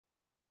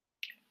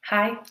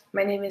Hi,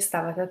 my name is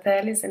Thabata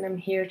Castelo and I'm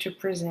here to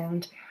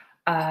present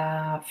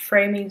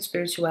Framing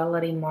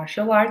Spirituality in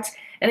Martial Arts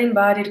and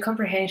Embodied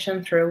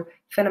Comprehension through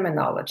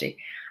Phenomenology.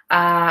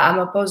 I'm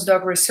a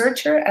postdoc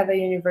researcher at the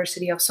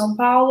University of São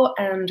Paulo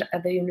and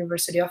at the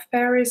University of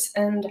Paris,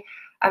 and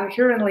I'm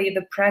currently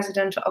the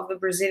president of the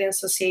Brazilian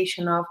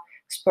Association of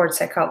Sports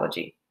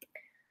Psychology.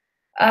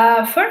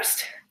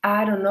 First,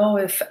 I don't know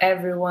if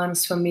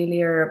everyone's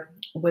familiar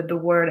with the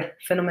word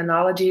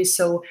phenomenology,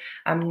 so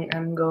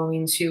I'm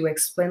going to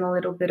explain a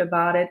little bit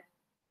about it.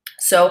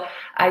 So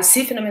I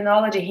see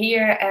phenomenology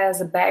here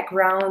as a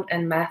background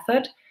and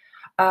method.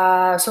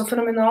 So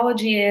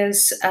phenomenology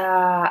is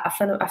a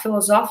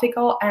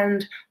philosophical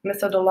and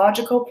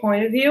methodological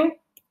point of view.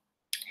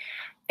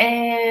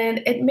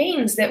 And it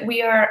means that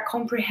we are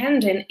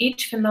comprehending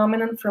each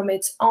phenomenon from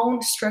its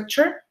own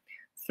structure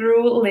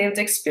through lived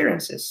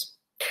experiences.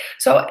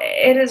 So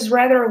it is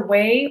rather a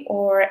way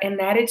or an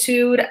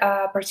attitude,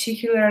 a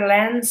particular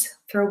lens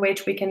through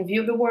which we can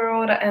view the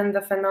world and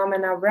the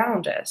phenomena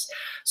around us.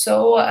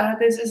 So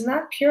this is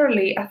not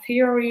purely a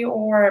theory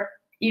or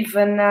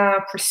even a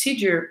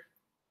procedure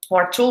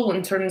or tool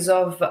in terms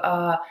of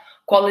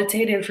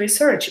qualitative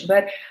research,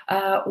 but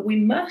we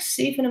must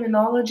see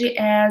phenomenology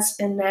as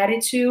an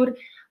attitude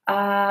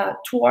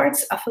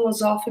towards a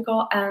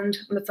philosophical and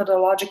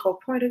methodological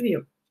point of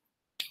view.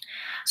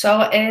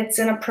 So it's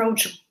an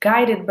approach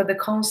guided by the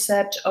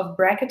concept of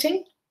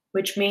bracketing,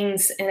 which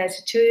means an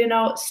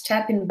attitudinal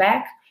stepping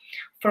back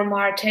from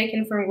our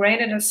taken for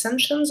granted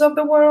assumptions of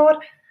the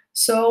world.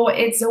 So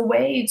it's a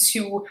way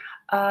to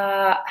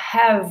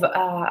have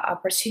a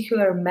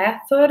particular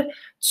method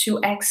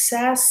to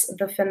access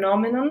the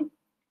phenomenon.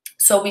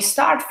 So we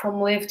start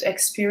from lived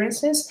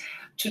experiences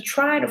to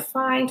try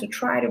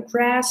to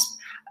grasp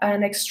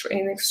an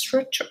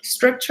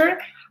structure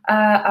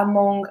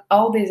among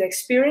all these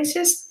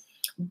experiences.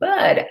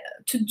 But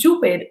to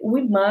do it,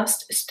 we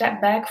must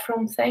step back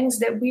from things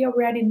that we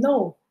already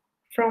know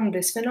from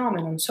this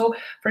phenomenon. So,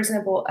 for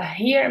example,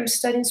 here I'm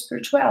studying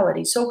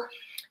spirituality. So,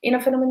 in a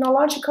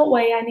phenomenological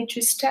way, I need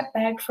to step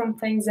back from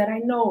things that I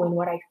know and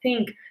what I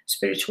think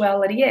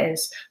spirituality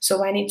is.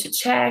 So, I need to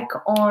check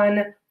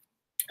on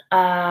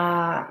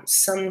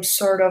some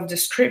sort of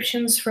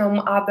descriptions from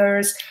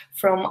others,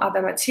 from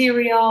other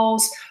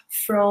materials,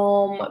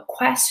 from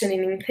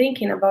questioning and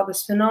thinking about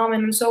this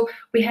phenomenon. So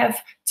we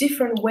have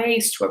different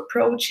ways to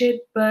approach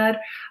it, but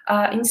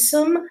in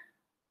some,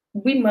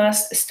 we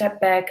must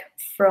step back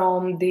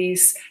from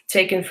these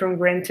taken for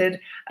granted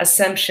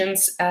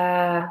assumptions.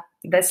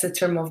 That's the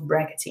term of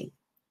bracketing.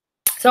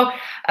 So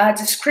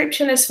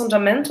description is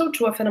fundamental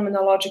to a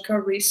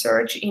phenomenological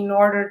research in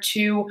order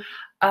to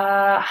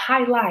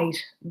highlight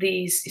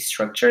these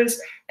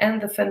structures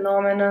and the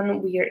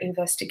phenomenon we are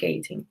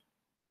investigating.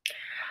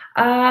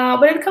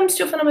 When it comes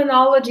to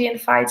phenomenology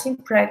and fighting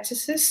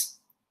practices,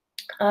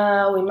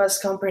 we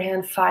must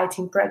comprehend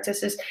fighting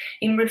practices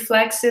in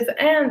reflexive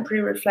and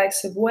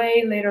pre-reflexive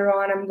way. Later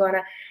on, I'm going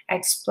to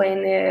explain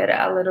it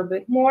a little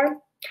bit more.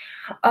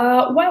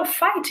 While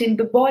fighting,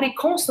 the body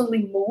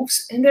constantly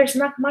moves, and there's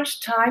not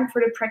much time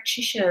for the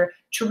practitioner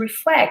to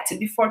reflect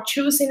before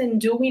choosing and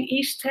doing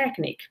each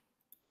technique.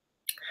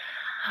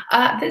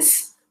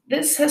 This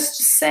has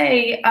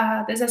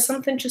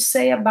something to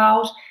say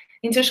about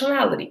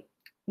intentionality,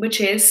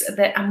 which is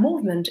that a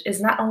movement is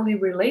not only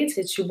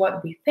related to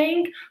what we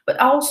think, but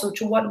also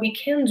to what we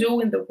can do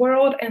in the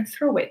world and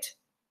through it.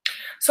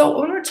 So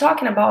when we're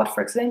talking about,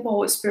 for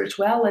example,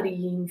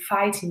 spirituality in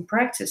fighting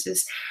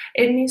practices,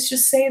 it means to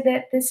say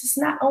that this is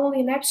not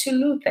only an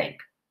absolute thing.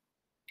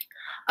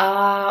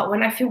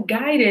 When I feel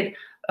guided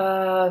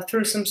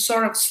through some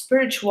sort of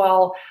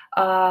spiritual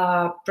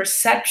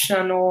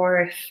perception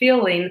or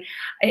feeling,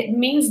 it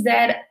means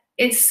that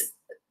it's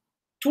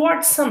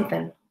towards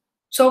something.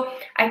 So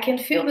I can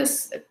feel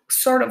this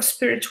sort of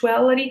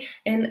spirituality,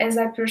 and as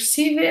I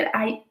perceive it,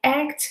 I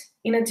act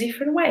in a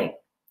different way.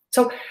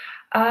 So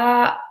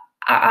a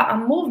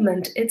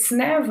movement, it's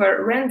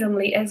never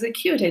randomly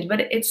executed,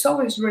 but it's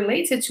always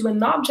related to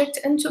an object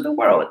and to the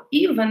world,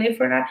 even if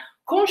we're not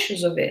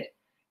conscious of it.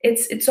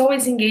 It's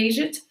always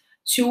engaged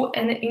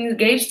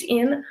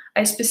in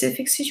a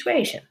specific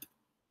situation.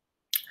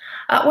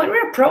 When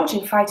we're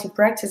approaching fighting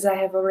practice, I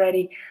have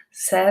already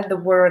said the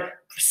word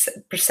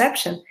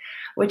perception,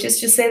 which is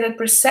to say that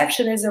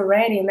perception is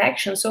already in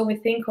action. So we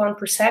think on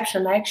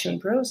perception action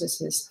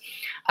processes,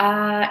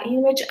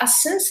 in which a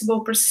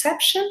sensible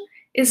perception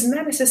is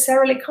not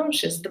necessarily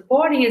conscious. The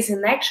body is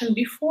in action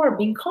before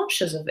being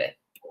conscious of it.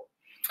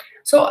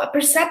 So a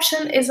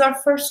perception is our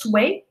first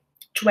way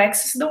to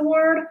access the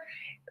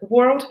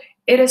world.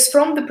 It is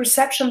from the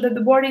perception that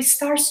the body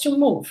starts to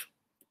move.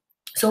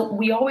 So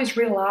we always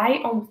rely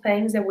on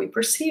things that we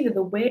perceive in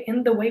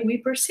the way we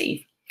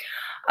perceive.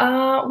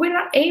 We're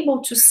not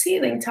able to see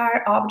the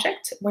entire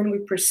object. When we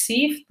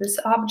perceive this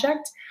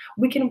object,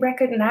 we can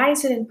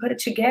recognize it and put it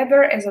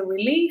together as a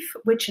relief,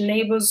 which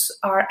enables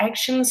our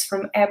actions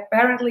from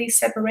apparently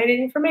separated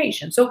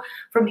information. So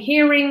from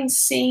hearing,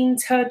 seeing,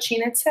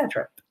 touching,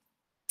 etc.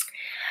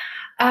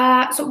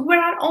 So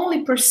we're not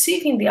only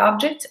perceiving the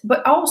object,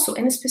 but also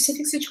in a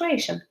specific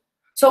situation.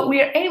 So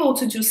we are able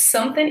to do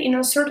something in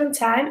a certain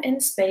time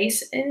and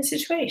space and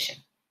situation.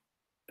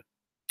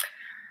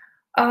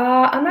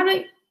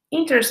 Another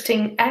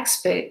interesting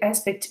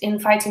aspect in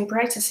fighting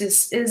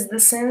practices is the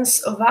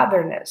sense of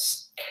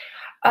otherness.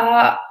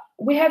 Uh,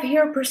 we have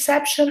here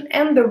perception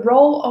and the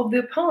role of the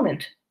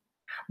opponent.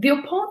 The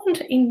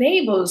opponent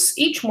enables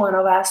each one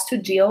of us to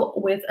deal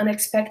with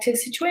unexpected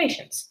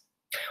situations.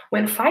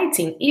 When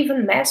fighting,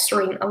 even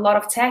mastering a lot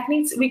of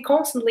techniques, we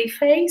constantly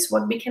face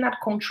what we cannot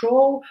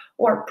control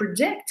or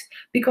predict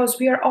because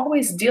we are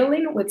always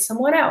dealing with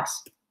someone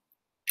else.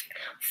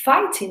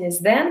 Fighting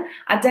is then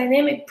a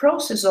dynamic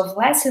process of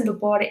letting the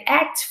body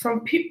act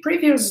from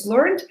previous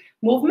learned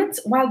movements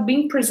while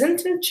being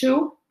presented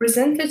to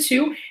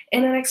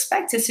an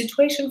unexpected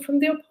situation from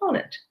the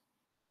opponent.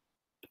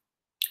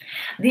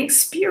 The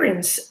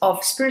experience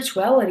of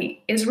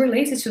spirituality is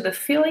related to the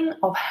feeling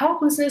of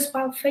helplessness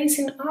while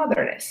facing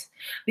otherness.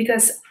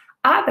 Because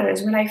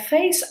otherness, when I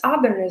face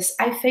otherness,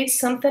 I face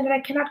something that I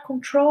cannot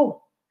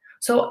control.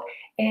 So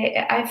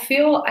I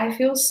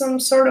feel some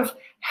sort of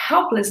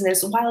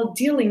helplessness while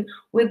dealing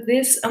with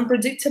these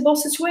unpredictable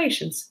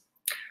situations.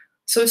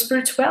 So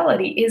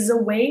spirituality is a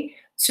way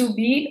to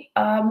be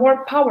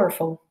more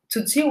powerful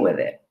to deal with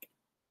it.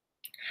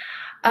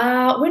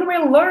 When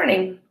we're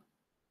learning.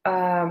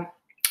 um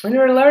when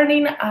we're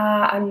learning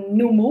a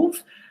new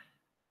move,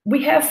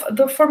 we have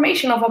the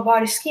formation of a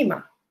body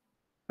schema.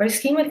 Body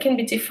schema can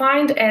be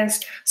defined as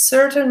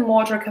certain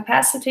motor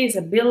capacities,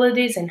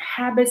 abilities, and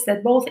habits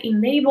that both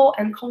enable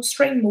and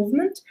constrain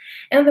movement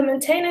and the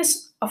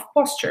maintenance of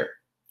posture.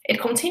 It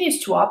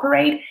continues to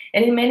operate,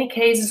 and in many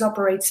cases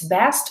operates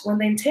best when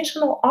the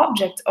intentional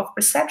object of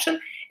perception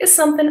is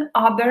something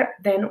other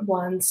than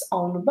one's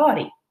own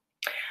body.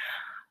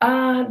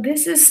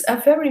 This is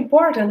very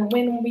important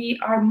when we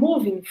are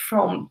moving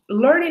from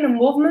learning a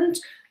movement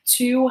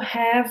to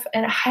have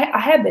a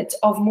habit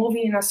of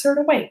moving in a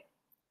certain way.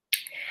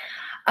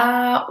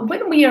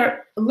 When we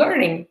are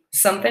learning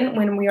something,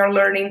 when we are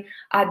learning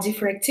a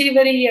different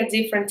activity, a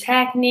different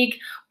technique,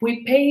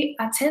 we pay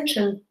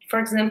attention. For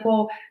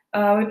example,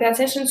 we pay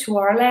attention to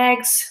our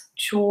legs,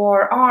 to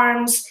our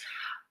arms.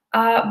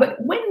 But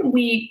when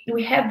we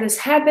have this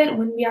habit,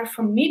 when we are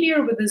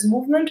familiar with this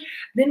movement,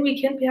 then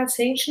we can pay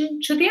attention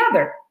to the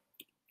other.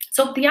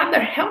 So the other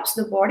helps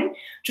the body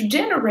to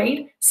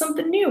generate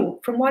something new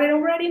from what it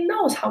already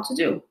knows how to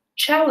do,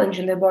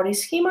 challenging the body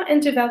schema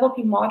and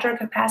developing motor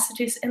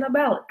capacities and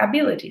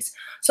abilities.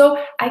 So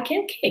I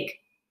can kick,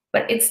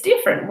 but it's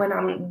different when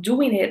I'm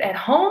doing it at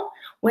home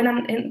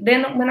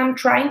than when I'm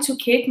trying to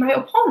kick my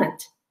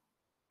opponent.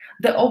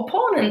 The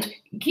opponent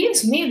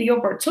gives me the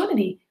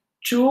opportunity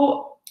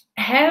to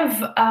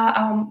have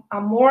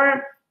a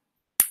more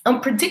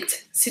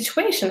unpredictable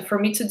situation for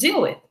me to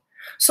deal with.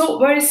 So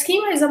body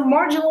schema is a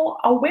marginal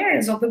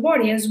awareness of the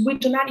body as we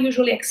do not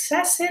usually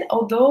access it,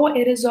 although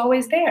it is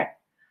always there.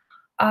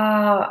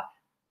 I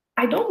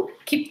don't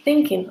keep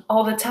thinking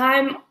all the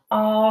time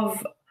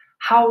of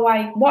how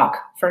I walk,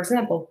 for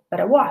example, but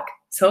I walk.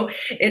 So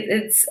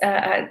it's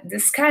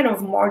this kind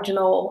of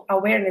marginal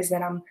awareness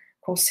that I'm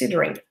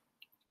considering.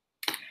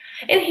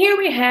 And here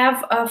we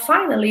have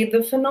finally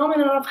the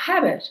phenomenon of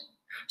habit.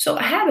 So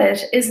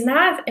habit is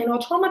not an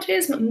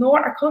automatism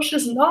nor a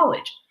conscious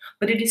knowledge,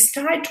 but it is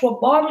tied to a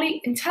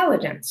bodily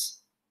intelligence.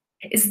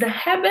 It's the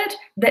habit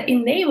that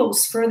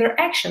enables further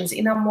actions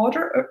in a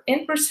motor or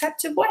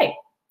imperceptive way.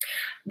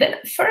 Then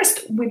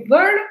first we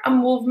learn a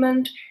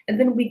movement, and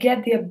then we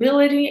get the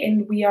ability,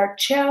 and we're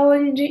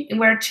challenged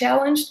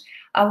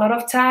a lot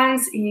of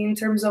times in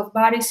terms of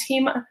body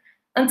schema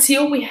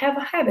until we have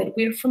a habit.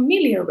 We're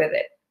familiar with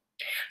it.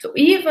 So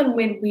even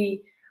when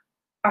we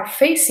are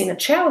facing a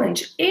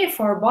challenge, if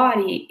our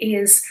body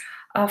is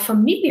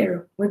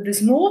familiar with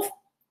this move,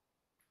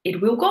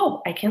 it will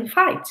go. I can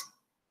fight,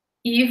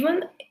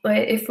 even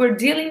if we're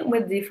dealing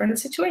with different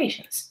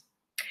situations.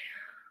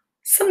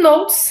 Some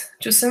notes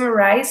to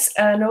summarize,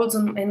 notes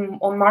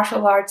on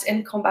martial arts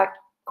and combat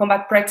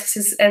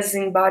practices as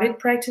embodied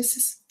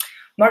practices,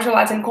 martial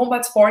arts and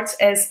combat sports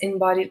as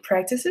embodied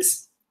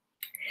practices.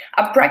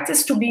 A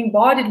practice to be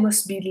embodied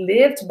must be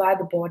lived by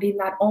the body,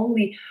 not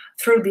only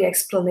through the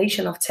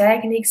explanation of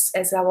techniques,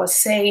 as I was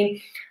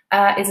saying.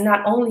 It's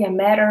not only a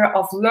matter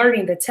of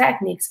learning the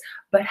techniques,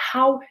 but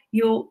how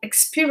you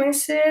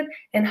experience it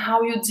and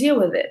how you deal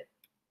with it.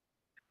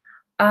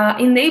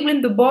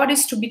 Enabling the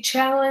bodies to be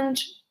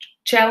challenged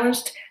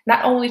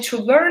not only to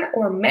learn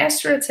or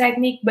master a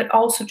technique, but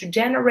also to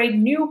generate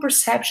new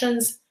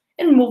perceptions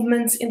and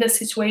movements in the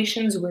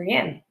situations we're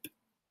in.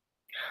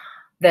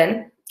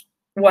 Then,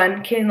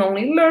 one can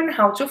only learn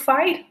how to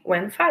fight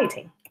when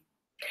fighting.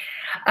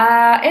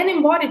 And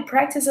embodied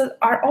practices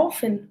are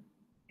often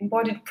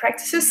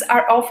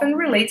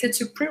related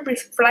to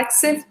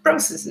pre-reflexive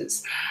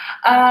processes.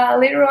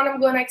 Later on, I'm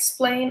going to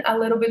explain a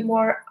little bit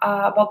more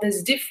about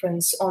this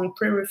difference on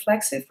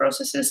pre-reflexive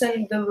processes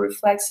and the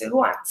reflexive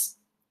ones.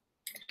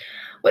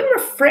 When we're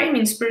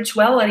framing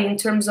spirituality in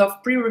terms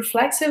of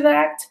pre-reflexive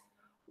act,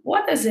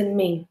 what does it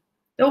mean?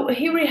 So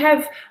here we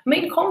have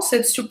main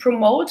concepts to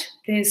promote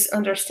this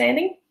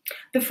understanding.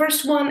 The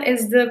first one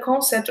is the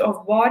concept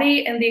of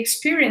body and the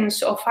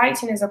experience of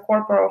fighting as a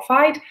corporal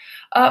fight.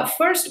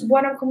 First,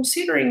 what I'm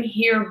considering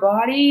here,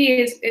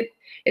 body, is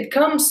it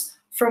comes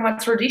from a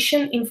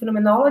tradition in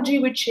phenomenology,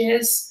 which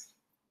is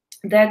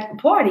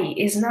that body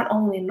is not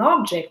only an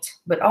object,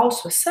 but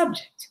also a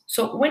subject.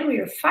 So when we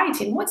are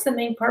fighting, what's the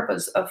main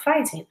purpose of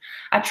fighting?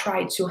 I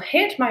try to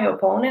hit my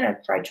opponent, I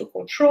try to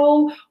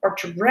control, or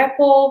to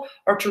grapple,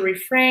 or to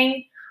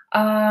refrain.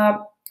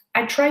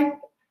 I try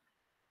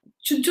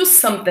to do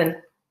something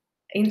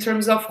in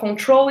terms of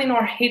controlling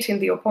or hitting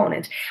the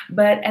opponent.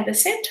 But at the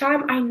same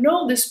time, I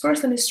know this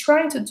person is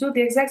trying to do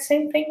the exact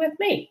same thing with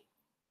me.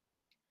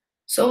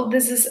 So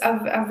this is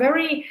a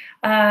very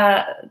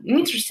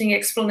interesting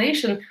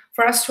explanation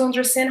for us to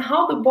understand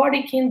how the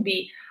body can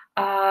be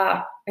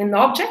an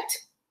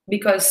object,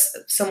 because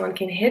someone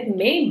can hit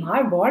me,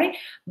 my body,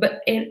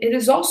 but it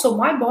is also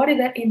my body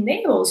that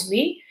enables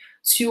me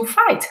to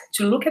fight,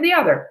 to look at the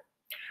other.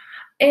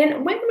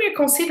 And when we're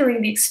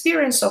considering the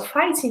experience of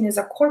fighting as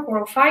a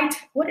corporal fight,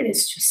 what it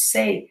is to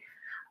say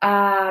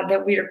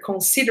that we're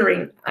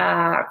considering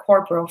a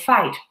corporal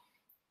fight?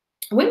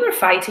 When we're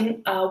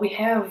fighting, we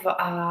have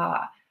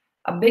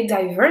a big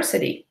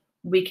diversity.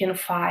 We can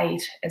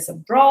fight as a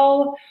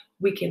brawl,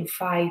 we can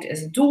fight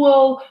as a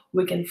duel,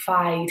 we can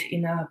fight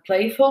in a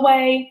playful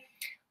way.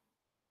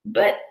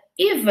 But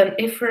even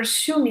if we're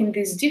assuming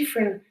these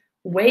different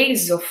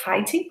ways of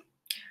fighting,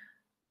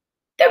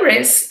 there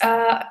is,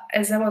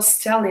 as I was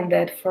telling,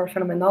 that for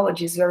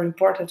phenomenology it's very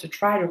important to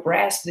try to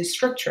grasp the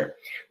structure.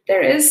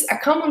 There is a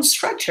common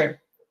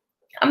structure,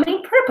 a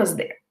main purpose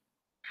there.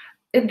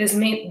 This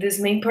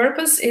main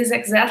purpose is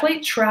exactly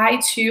try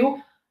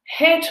to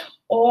hit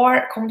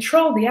or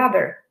control the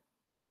other,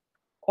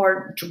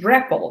 or to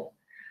grapple,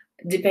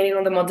 depending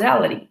on the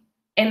modality.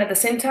 And at the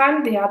same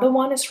time, the other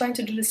one is trying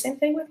to do the same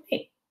thing with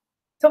me.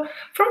 So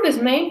from this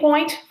main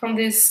point, from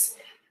this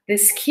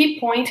key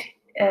point,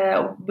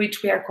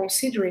 which we are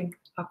considering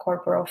a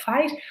corporal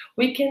fight,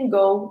 we can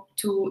go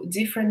to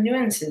different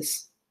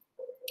nuances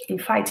in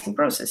fighting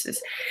processes.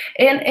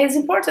 And it's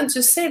important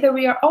to say that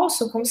we are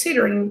also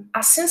considering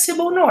a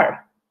sensible norm.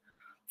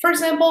 For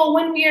example,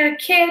 when we are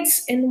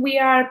kids and we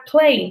are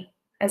playing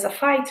as a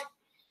fight,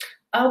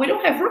 we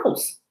don't have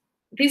rules.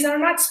 These are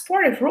not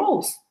sportive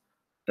rules.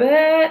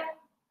 But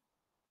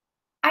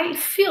I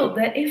feel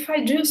that if I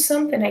do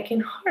something, I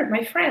can hurt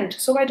my friend,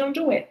 so I don't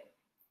do it.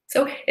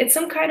 So it's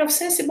some kind of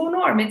sensible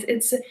norm.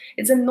 It's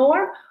a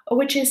norm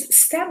which is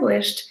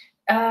established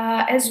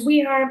as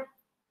we are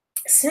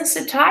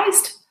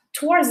sensitized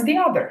towards the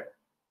other.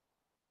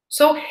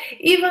 So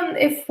even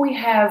if we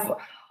have,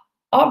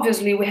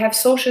 obviously we have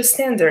social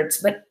standards,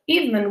 but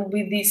even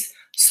with these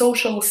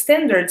social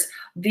standards,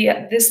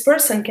 this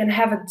person can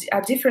have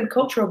a different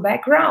cultural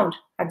background,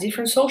 a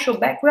different social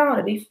background,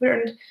 a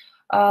different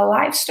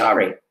life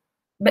story.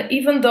 But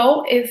even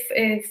though if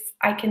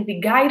I can be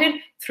guided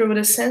through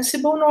the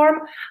sensible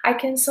norm, I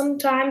can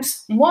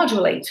sometimes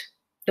modulate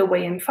the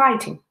way I'm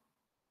fighting.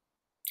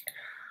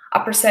 A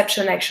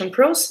perception action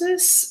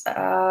process,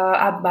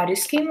 a body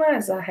schema,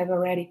 as I have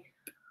already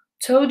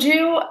told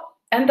you,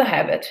 and the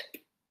habit.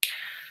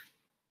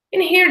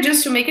 In here,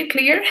 just to make it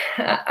clear,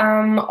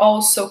 I'm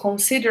also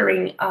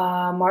considering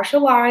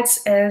martial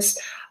arts as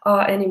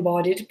an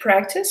embodied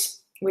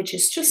practice, which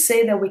is to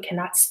say that we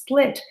cannot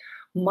split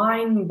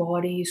mind,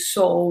 body,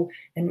 soul,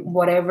 and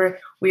whatever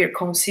we are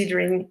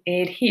considering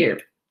it here.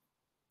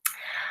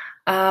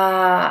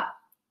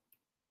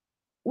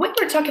 When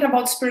we're talking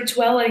about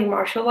spirituality in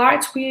martial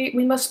arts, we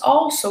must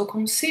also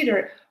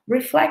consider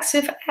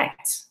reflexive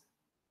acts,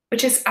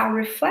 which is a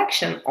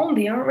reflection on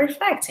the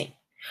unreflecting.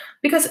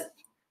 Because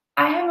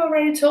I have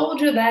already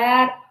told you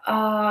that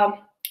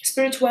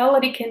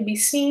spirituality can be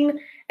seen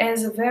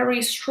as a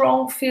very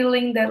strong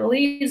feeling that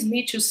leads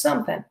me to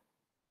something.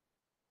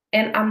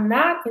 And I'm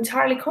not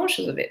entirely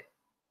conscious of it.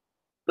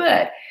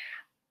 But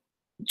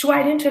to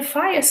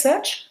identify as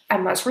such, I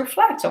must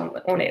reflect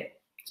on it.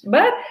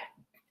 But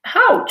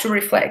how to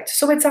reflect?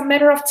 So it's a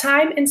matter of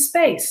time and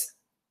space.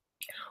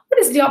 What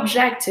is the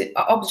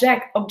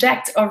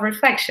object of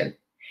reflection?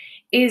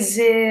 Is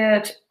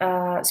it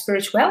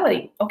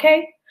spirituality?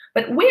 Okay,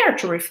 but where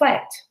to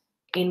reflect?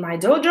 In my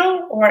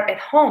dojo or at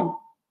home?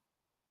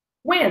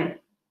 When?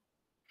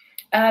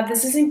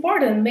 This is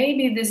important.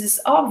 Maybe this is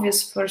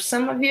obvious for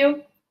some of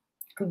you,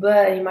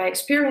 but in my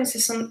experience,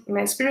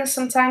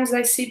 sometimes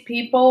I see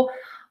people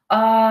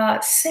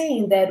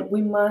saying that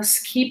we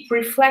must keep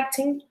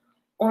reflecting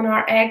on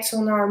our acts,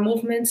 on our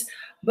movements,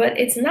 but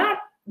it's not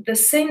the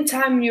same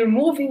time you're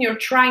moving, you're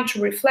trying to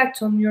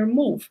reflect on your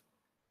move.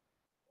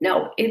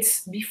 No,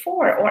 it's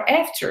before or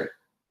after.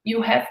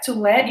 You have to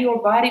let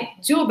your body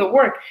do the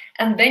work,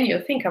 and then you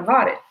think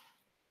about it.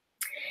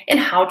 And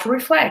how to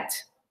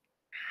reflect.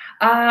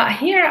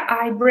 Here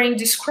I bring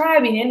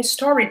describing and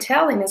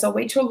storytelling as a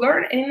way to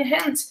learn and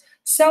enhance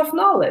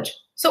self-knowledge.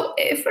 So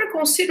if we're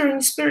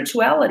considering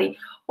spirituality,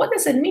 what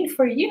does it mean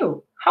for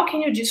you? How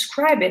can you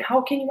describe it?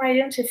 How can you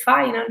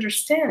identify and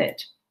understand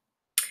it?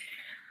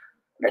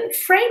 Then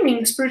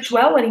framing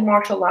spirituality in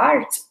martial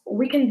arts,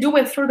 we can do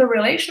it through the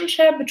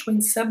relationship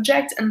between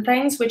subject and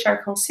things which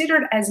are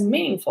considered as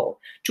meaningful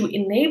to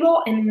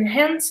enable and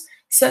enhance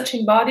such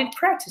embodied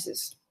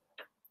practices.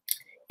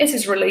 This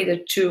is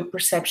related to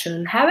perception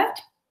and habit.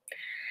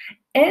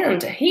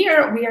 And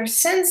here we are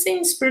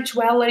sensing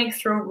spirituality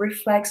through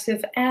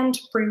reflexive and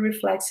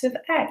pre-reflexive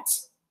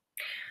acts.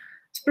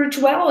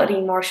 Spirituality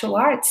in martial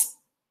arts,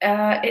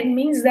 it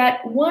means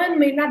that one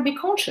may not be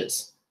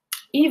conscious,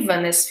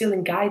 even as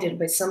feeling guided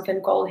by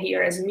something called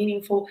here as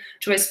meaningful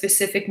to a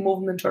specific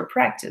movement or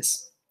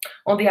practice.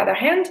 On the other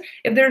hand,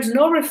 if there's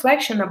no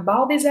reflection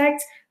about these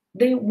acts,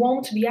 they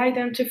won't be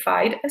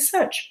identified as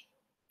such.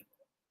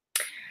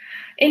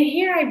 And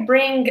here I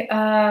bring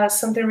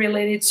something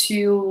related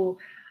to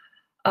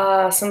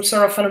some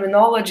sort of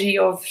phenomenology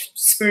of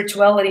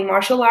spirituality in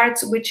martial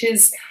arts, which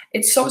is,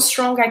 it's so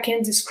strong I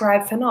can't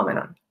describe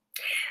phenomenon.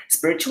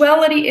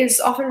 Spirituality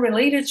is often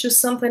related to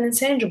something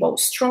intangible,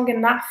 strong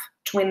enough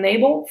to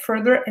enable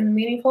further and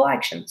meaningful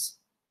actions.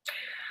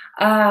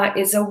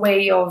 It's a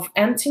way of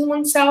emptying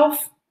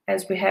oneself,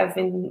 as we have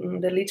in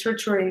the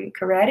literature in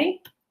karate,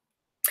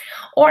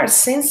 or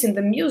sensing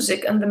the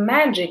music and the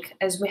magic,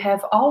 as we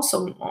have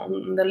also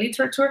in the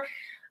literature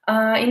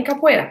in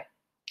capoeira.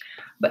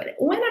 But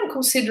when I'm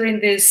considering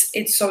this,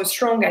 it's so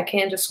strong I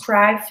can't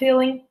describe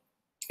feeling,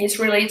 it's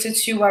related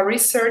to a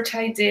research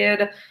I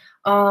did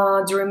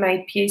during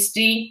my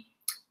PhD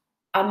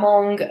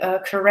among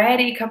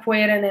karate,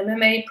 capoeira, and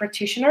MMA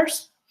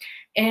practitioners.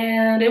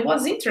 And it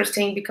was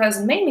interesting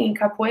because mainly in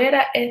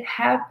capoeira, it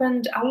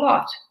happened a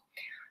lot.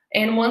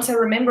 And once I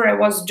remember I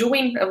was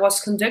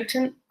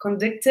conducting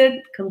an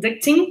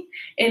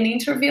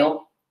interview,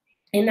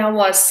 and I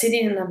was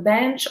sitting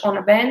on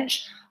a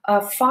bench,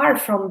 far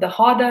from the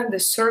roda, the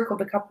circle,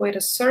 the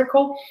capoeira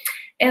circle.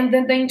 And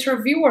then the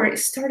interviewer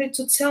started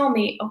to tell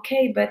me,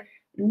 okay, but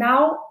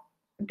now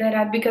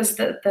that because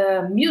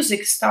the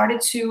music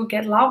started to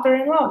get louder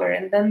and louder.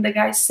 And then the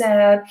guy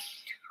said,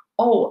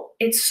 oh,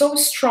 it's so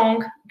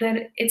strong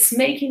that it's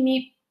making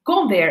me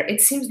go there.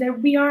 It seems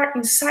that we are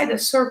inside a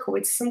circle.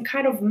 It's some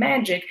kind of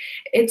magic.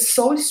 It's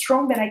so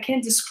strong that I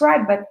can't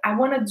describe, but I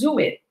want to do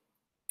it.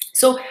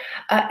 So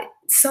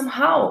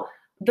somehow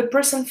the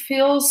person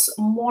feels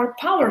more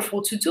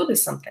powerful to do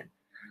this something.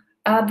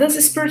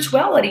 This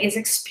spirituality is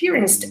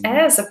experienced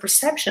as a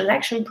perception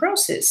action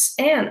process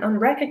and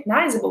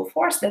unrecognizable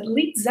force that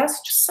leads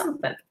us to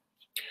something.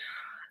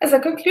 As a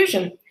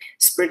conclusion,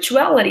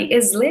 spirituality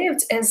is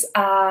lived as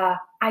a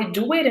I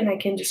do it and I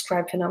can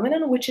describe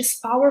phenomenon, which is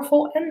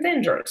powerful and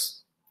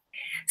dangerous.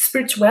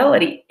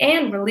 Spirituality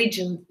and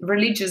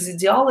religious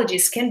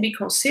ideologies can be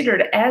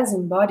considered as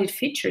embodied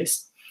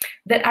features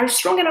that are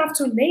strong enough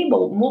to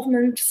enable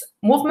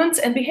movements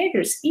and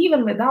behaviors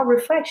even without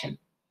reflection.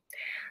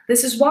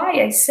 This is why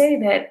I say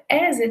that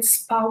as it's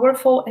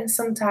powerful and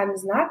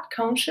sometimes not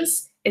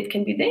conscious, it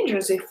can be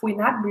dangerous if we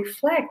not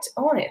reflect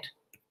on it.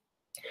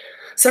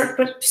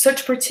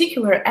 Such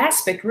particular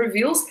aspect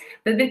reveals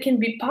that they can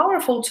be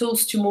powerful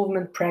tools to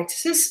movement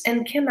practices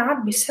and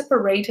cannot be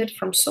separated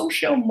from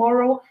social,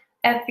 moral,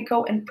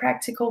 ethical, and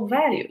practical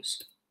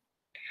values.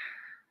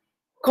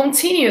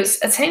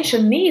 Continuous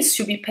attention needs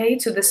to be paid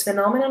to this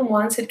phenomenon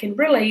once it can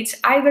relate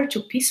either to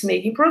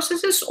peacemaking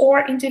processes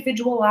or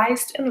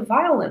individualized and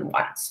violent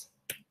ones.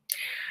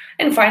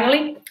 And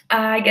finally,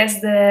 I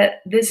guess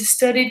this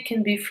study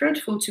can be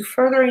fruitful to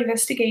further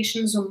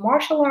investigations on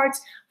martial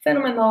arts,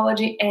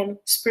 phenomenology, and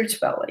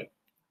spirituality.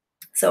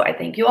 So I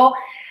thank you all,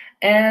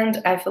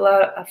 and I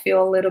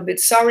feel a little bit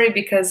sorry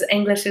because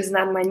English is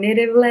not my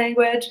native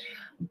language,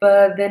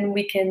 but then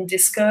we can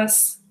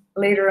discuss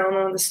later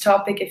on this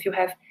topic if you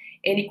have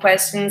any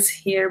questions.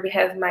 Here we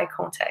have my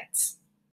contacts.